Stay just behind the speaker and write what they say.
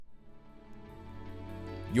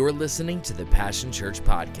You're listening to the Passion Church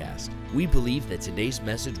podcast. We believe that today's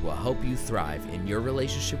message will help you thrive in your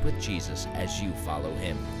relationship with Jesus as you follow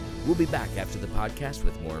him. We'll be back after the podcast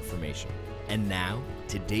with more information. And now,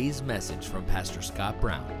 today's message from Pastor Scott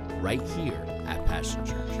Brown, right here at Passion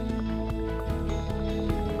Church.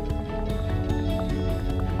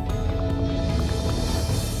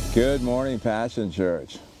 Good morning, Passion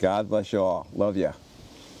Church. God bless you all. Love you.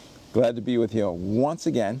 Glad to be with you once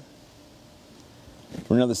again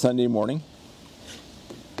for another Sunday morning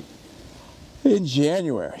in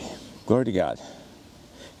January. Glory to God.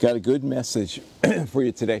 Got a good message for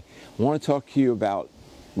you today. I want to talk to you about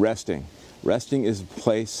resting. Resting is a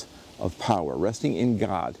place of power. Resting in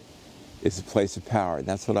God is a place of power. And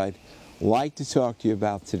that's what I'd like to talk to you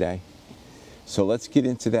about today. So let's get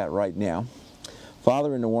into that right now.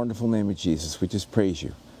 Father, in the wonderful name of Jesus, we just praise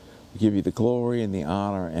you. We give you the glory and the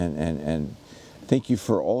honor and thank you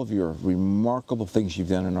for all of your remarkable things you've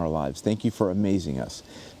done in our lives. Thank you for amazing us.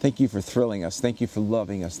 Thank you for thrilling us. Thank you for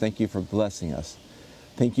loving us. Thank you for blessing us.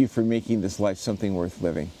 Thank you for making this life something worth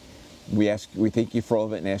living. We thank you for all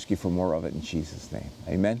of it and ask you for more of it in Jesus' name.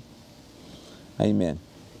 Amen. Amen.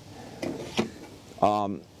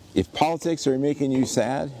 If politics are making you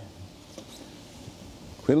sad,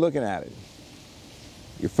 quit looking at it.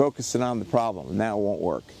 You're focusing on the problem, and that won't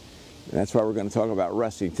work. And that's why we're going to talk about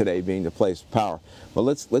resting today being the place of power. But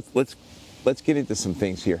let's get into some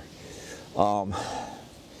things here. I'm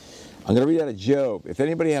going to read out of Job. If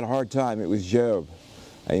anybody had a hard time, it was Job.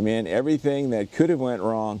 Amen. Everything that could have went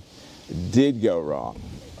wrong did go wrong.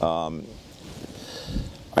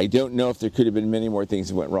 I don't know if there could have been many more things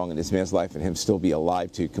that went wrong in this man's life and him still be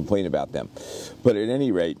alive to complain about them. But at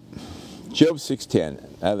any rate, Job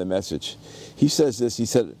 6:10, out of the Message, he says this. He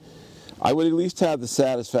said, I would at least have the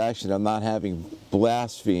satisfaction of not having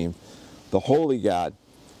blasphemed the holy God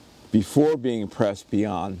before being pressed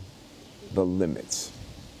beyond the limits.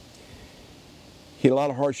 He had a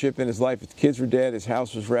lot of hardship in his life. His kids were dead. His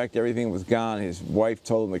house was wrecked. Everything was gone. His wife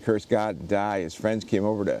told him to curse God and die. His friends came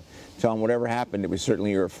over to tell him whatever happened, it was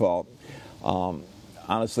certainly your fault.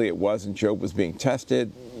 Honestly, it wasn't. Job was being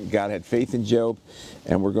tested. God had faith in Job,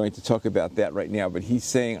 and we're going to talk about that right now. But he's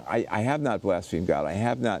saying, I have not blasphemed God. I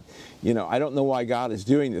have not, I don't know why God is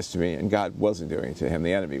doing this to me. And God wasn't doing it to him.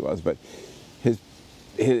 The enemy was. But his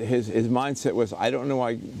mindset was, I don't know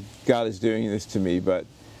why God is doing this to me, but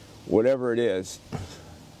whatever it is,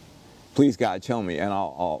 please God, tell me, and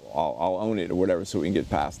I'll own it or whatever, so we can get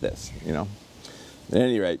past this. At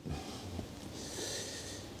any rate,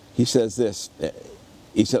 he says this.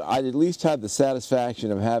 He said, I'd at least have the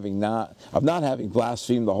satisfaction of not having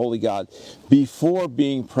blasphemed the holy God before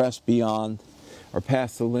being pressed beyond or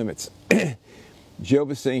past the limits.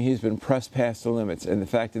 Job is saying he's been pressed past the limits. And the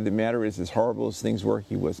fact of the matter is, as horrible as things were,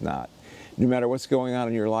 he was not. No matter what's going on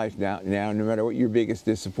in your life now, no matter what your biggest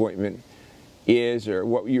disappointment is or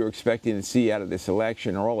what you're expecting to see out of this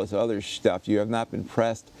election or all this other stuff, you have not been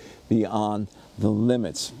pressed beyond the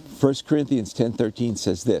limits. 1 Corinthians 10:13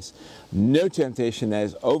 says this, no temptation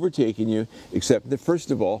has overtaken you except that,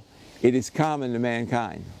 first of all, it is common to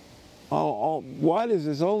mankind. Why does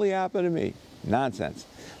this only happen to me? Nonsense.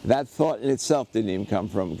 That thought in itself didn't even come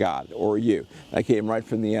from God or you. That came right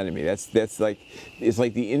from the enemy. It's like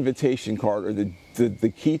the invitation card or the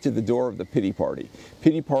key to the door of the pity party.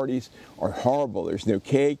 Pity parties are horrible. There's no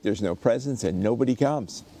cake, there's no presents, and nobody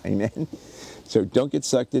comes. Amen? So don't get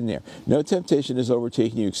sucked in there. No temptation has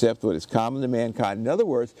overtaken you except what is common to mankind. In other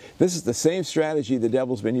words, this is the same strategy the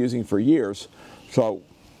devil's been using for years. So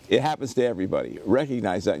it happens to everybody.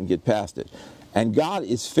 Recognize that and get past it. And God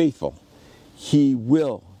is faithful. He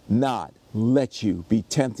will not let you be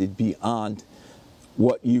tempted beyond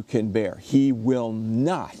what you can bear. He will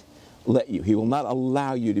not let you. He will not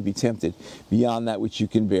allow you to be tempted beyond that which you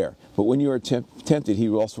can bear. But when you are tempted, he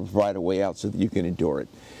will also provide a way out so that you can endure it.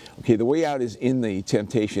 Okay, the way out is in the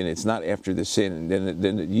temptation. It's not after the sin, and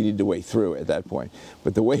then you need to way through at that point.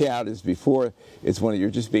 But the way out is before. It's when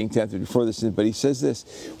you're just being tempted before the sin. But he says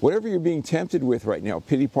this, whatever you're being tempted with right now,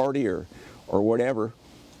 pity party or whatever,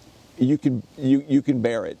 you can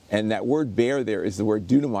bear it. And that word bear there is the word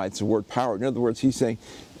dunamai. It's the word power. In other words, he's saying,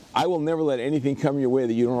 I will never let anything come your way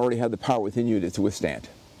that you don't already have the power within you to withstand.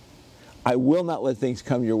 I will not let things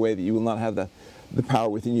come your way that you will not have the power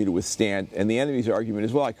within you to withstand. And the enemy's argument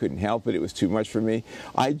is, well, I couldn't help it. It was too much for me.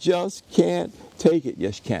 I just can't take it.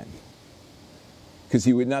 Yes, you can. Because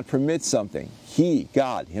he would not permit something. He,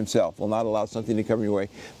 God himself, will not allow something to come your way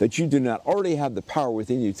that you do not already have the power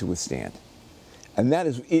within you to withstand. And that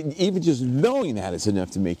is, even just knowing that is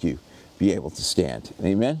enough to make you be able to stand.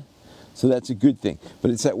 Amen? So that's a good thing.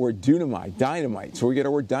 But it's that word dunamai, dynamite. So we get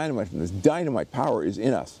our word dynamite from this. Dynamite power is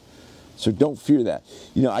in us. So don't fear that.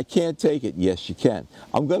 I can't take it. Yes, you can.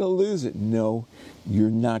 I'm going to lose it. No,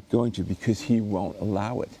 you're not going to, because he won't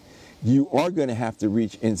allow it. You are going to have to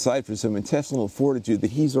reach inside for some intestinal fortitude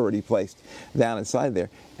that he's already placed down inside there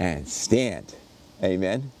and stand.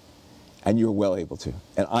 Amen? And you're well able to.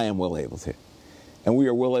 And I am well able to. And we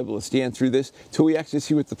are well able to stand through this till we actually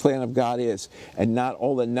see what the plan of God is, and not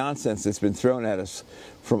all the nonsense that's been thrown at us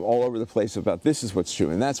from all over the place about this is what's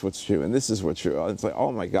true and that's what's true and this is what's true. It's like,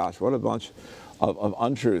 oh my gosh, what a bunch of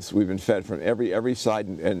untruths we've been fed from every side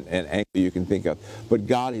and angle you can think of. But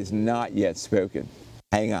God has not yet spoken.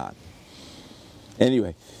 Hang on.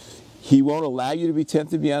 Anyway, he won't allow you to be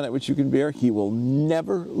tempted beyond that which you can bear. He will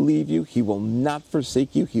never leave you. He will not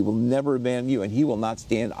forsake you. He will never abandon you, and he will not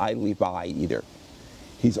stand idly by either.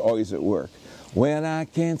 He's always at work. When I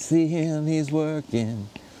can't see him, he's working.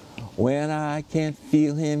 When I can't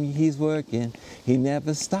feel him, he's working. He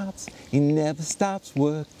never stops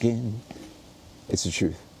working. It's the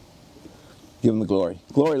truth. Give him the glory.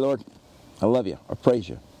 Glory, Lord. I love you. I praise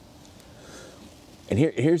you. And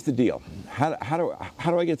here's the deal. How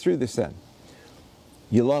do I get through this then?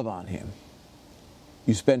 You love on him.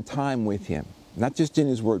 You spend time with him. Not just in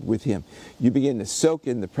his word, with him. You begin to soak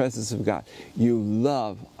in the presence of God. You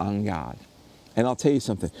love on God. And I'll tell you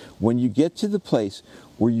something. When you get to the place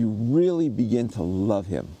where you really begin to love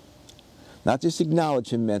him, not just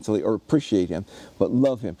acknowledge him mentally or appreciate him, but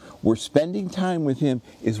love him, where spending time with him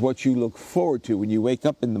is what you look forward to when you wake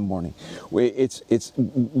up in the morning. It's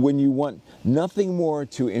when you want nothing more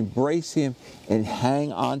to embrace him and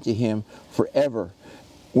hang on to him forever.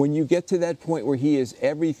 When you get to that point where he is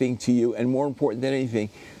everything to you, and more important than anything,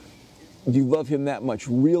 you love him that much.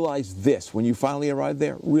 Realize this. When you finally arrive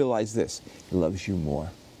there, realize this. He loves you more.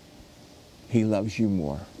 He loves you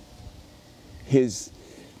more. His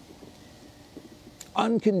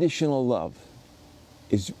unconditional love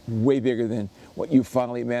is way bigger than what you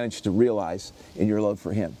finally managed to realize in your love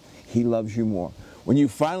for him. He loves you more. When you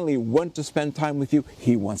finally want to spend time with you,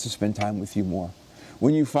 he wants to spend time with you more.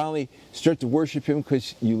 When you finally start to worship him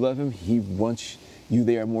because you love him, he wants you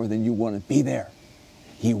there more than you want to be there.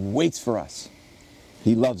 He waits for us.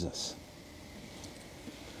 He loves us.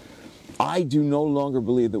 I do no longer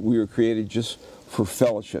believe that we were created just for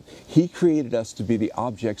fellowship. He created us to be the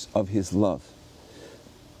objects of his love.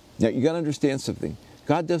 Now, you got to understand something.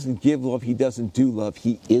 God doesn't give love. He doesn't do love.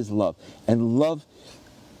 He is love. And love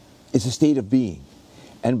is a state of being.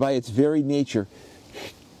 And by its very nature,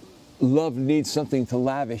 love needs something to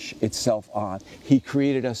lavish itself on. He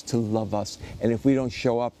created us to love us. And if we don't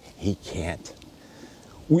show up, he can't.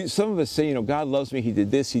 Some of us say, God loves me. He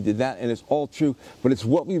did this, he did that. And it's all true. But it's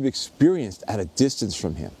what we've experienced at a distance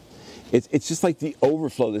from him. It's just like the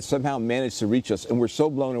overflow that somehow managed to reach us, and we're so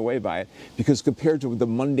blown away by it, because compared to the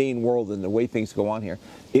mundane world and the way things go on here,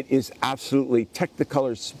 it is absolutely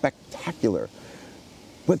technicolor spectacular.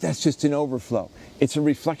 But that's just an overflow. It's a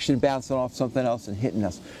reflection bouncing off something else and hitting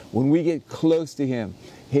us. When we get close to him,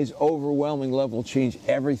 his overwhelming love will change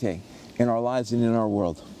everything in our lives and in our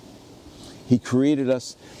world. He created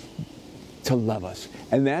us to love us.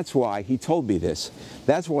 And that's why he told me this.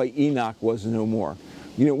 That's why Enoch was no more.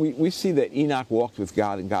 We see that Enoch walked with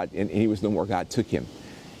God, and he was no more. God took him.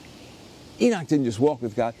 Enoch didn't just walk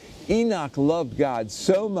with God. Enoch loved God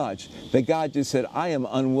so much that God just said, I am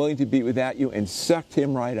unwilling to be without you, and sucked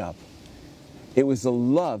him right up. It was the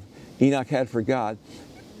love Enoch had for God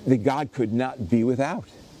that God could not be without.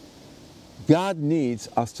 God needs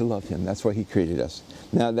us to love him. That's why he created us.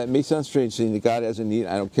 Now, that may sound strange, saying that God has a need.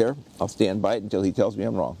 I don't care. I'll stand by it until he tells me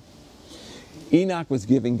I'm wrong. Enoch was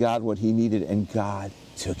giving God what he needed, and God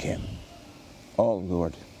took him. Oh,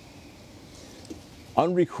 Lord.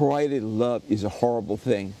 Unrequited love is a horrible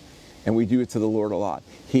thing, and we do it to the Lord a lot.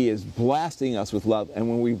 He is blasting us with love, and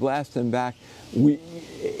when we blast him back,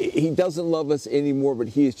 he doesn't love us anymore, but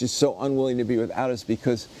he is just so unwilling to be without us,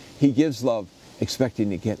 because he gives love expecting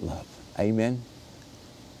to get love. Amen?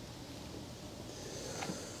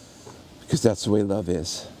 Because that's the way love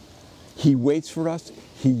is. He waits for us,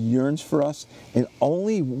 he yearns for us, and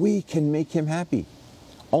only we can make him happy.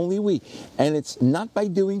 Only we. And it's not by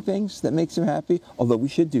doing things that makes him happy, although we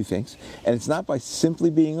should do things. And it's not by simply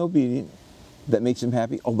being obedient that makes him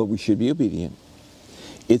happy, although we should be obedient.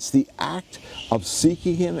 It's the act of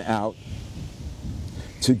seeking him out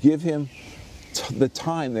to give him the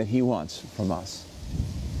time that he wants from us.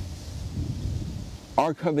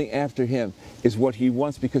 Our coming after him is what he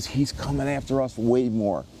wants, because he's coming after us way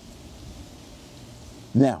more.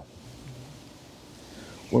 Now,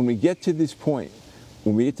 when we get to this point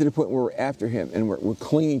when we get to the point where we're after him and we're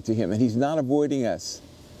clinging to him and he's not avoiding us,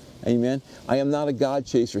 amen? I am not a God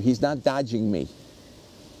chaser. He's not dodging me.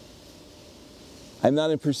 I'm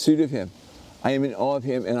not in pursuit of him. I am in awe of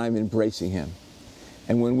him and I'm embracing him.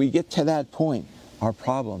 And when we get to that point, our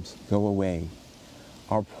problems go away.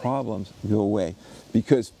 Our problems go away.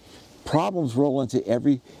 Because problems roll into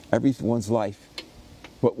everyone's life.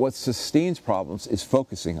 But what sustains problems is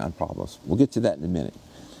focusing on problems. We'll get to that in a minute.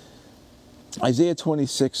 Isaiah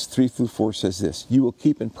 26, 3-4 says this, "You will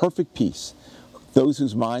keep in perfect peace those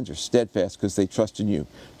whose minds are steadfast because they trust in you.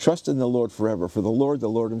 Trust in the Lord forever, for the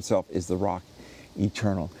Lord himself is the rock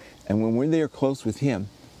eternal." And when we're there close with him,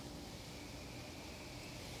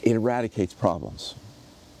 it eradicates problems.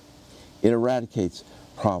 It eradicates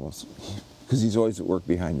problems because he's always at work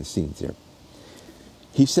behind the scenes there.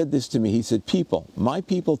 He said this to me. He said, my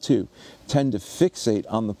people too, tend to fixate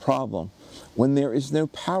on the problem when there is no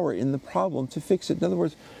power in the problem to fix it. In other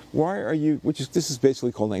words, why are you, this is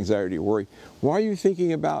basically called anxiety or worry, why are you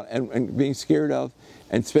thinking about and being scared of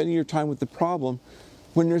and spending your time with the problem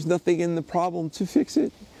when there's nothing in the problem to fix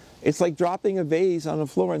it? It's like dropping a vase on the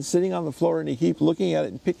floor and sitting on the floor in a heap, looking at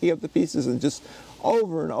it and picking up the pieces and just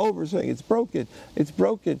over and over saying, it's broken, it's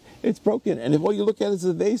broken, it's broken. And if all you look at is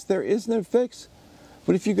the vase, there is no fix.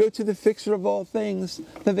 But if you go to the fixer of all things,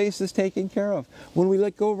 the vase is taken care of. When we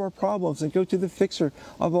let go of our problems and go to the fixer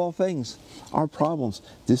of all things, our problems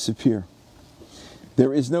disappear.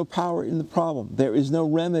 There is no power in the problem. There is no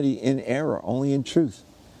remedy in error, only in truth.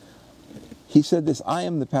 He said this, I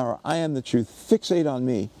am the power, I am the truth. Fixate on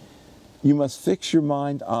me. You must fix your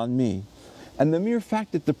mind on me. And the mere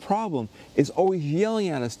fact that the problem is always yelling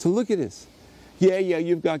at us to look at this. Yeah,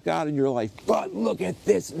 you've got God in your life, but look at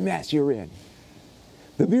this mess you're in.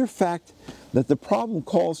 The mere fact that the problem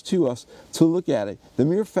calls to us to look at it, the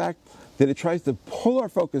mere fact that it tries to pull our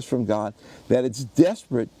focus from God, that it's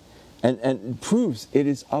desperate and proves it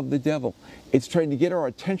is of the devil. It's trying to get our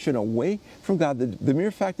attention away from God. The mere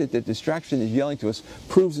fact that the distraction is yelling to us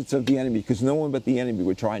proves it's of the enemy, because no one but the enemy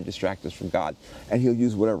would try and distract us from God, and he'll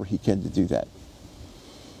use whatever he can to do that.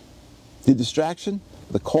 The distraction,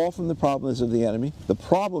 the call from the problem is of the enemy. The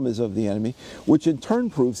problem is of the enemy, which in turn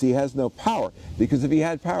proves he has no power. Because if he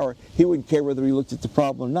had power, he wouldn't care whether he looked at the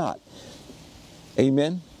problem or not.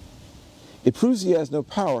 Amen? It proves he has no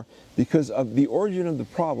power because of the origin of the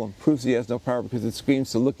problem. Proves he has no power because it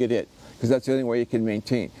screams to look at it. Because that's the only way it can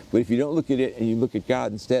maintain. But if you don't look at it and you look at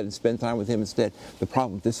God instead and spend time with him instead, the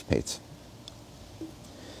problem dissipates.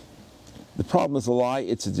 The problem is a lie,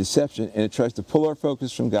 it's a deception, and it tries to pull our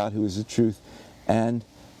focus from God, who is the truth and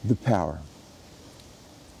the power.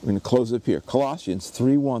 We're going to close up here. Colossians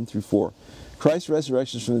 3:1-4. Christ's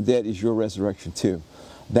resurrection from the dead is your resurrection too.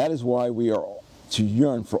 That is why we are to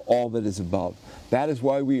yearn for all that is above. That is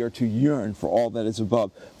why we are to yearn for all that is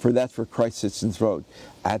above. For that's where Christ sits enthroned,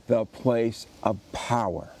 at the place of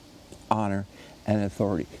power, honor, and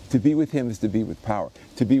authority. To be with him is to be with power.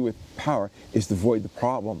 To be with power is to avoid the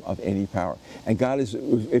problem of any power. And God is,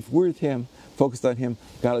 if we're with him, focused on him,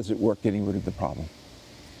 God is at work getting rid of the problem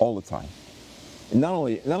all the time. And not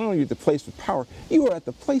only are you at the place of power, you are at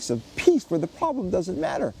the place of peace where the problem doesn't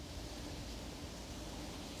matter.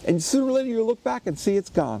 And sooner or later you'll look back and see it's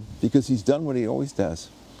gone, because he's done what he always does.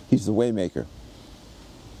 He's the way maker.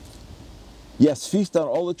 Yes, feast on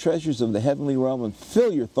all the treasures of the heavenly realm and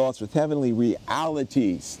fill your thoughts with heavenly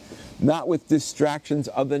realities, not with distractions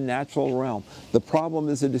of the natural realm. The problem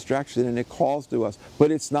is a distraction and it calls to us,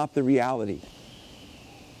 but it's not the reality.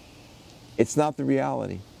 It's not the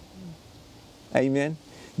reality. Amen?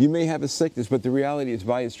 You may have a sickness, but the reality is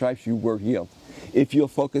by his stripes you were healed. If you'll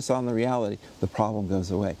focus on the reality, the problem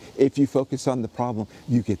goes away. If you focus on the problem,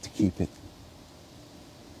 you get to keep it.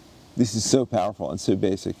 This is so powerful and so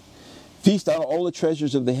basic. Feast on all the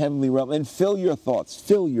treasures of the heavenly realm and fill your thoughts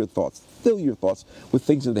with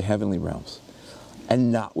things of the heavenly realms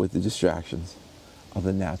and not with the distractions of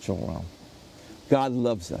the natural realm. God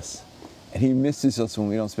loves us and he misses us when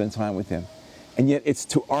we don't spend time with him. And yet it's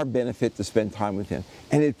to our benefit to spend time with him.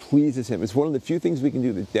 And it pleases him. It's one of the few things we can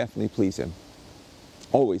do that definitely please him.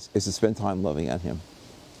 Always is to spend time loving on him.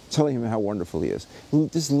 Telling him how wonderful he is.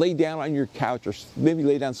 Just lay down on your couch or maybe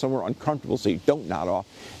lay down somewhere uncomfortable so you don't nod off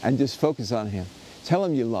and just focus on him. Tell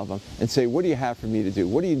him you love him and say, what do you have for me to do?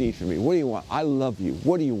 What do you need from me? What do you want? I love you.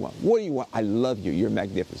 What do you want? What do you want? I love you. You're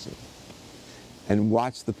magnificent. And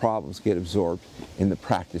watch the problems get absorbed in the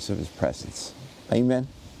practice of his presence. Amen.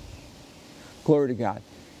 Glory to God.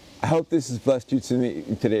 I hope this has blessed you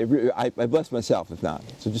today. I bless myself if not.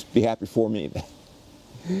 So just be happy for me.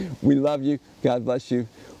 We love you. God bless you.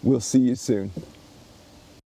 We'll see you soon.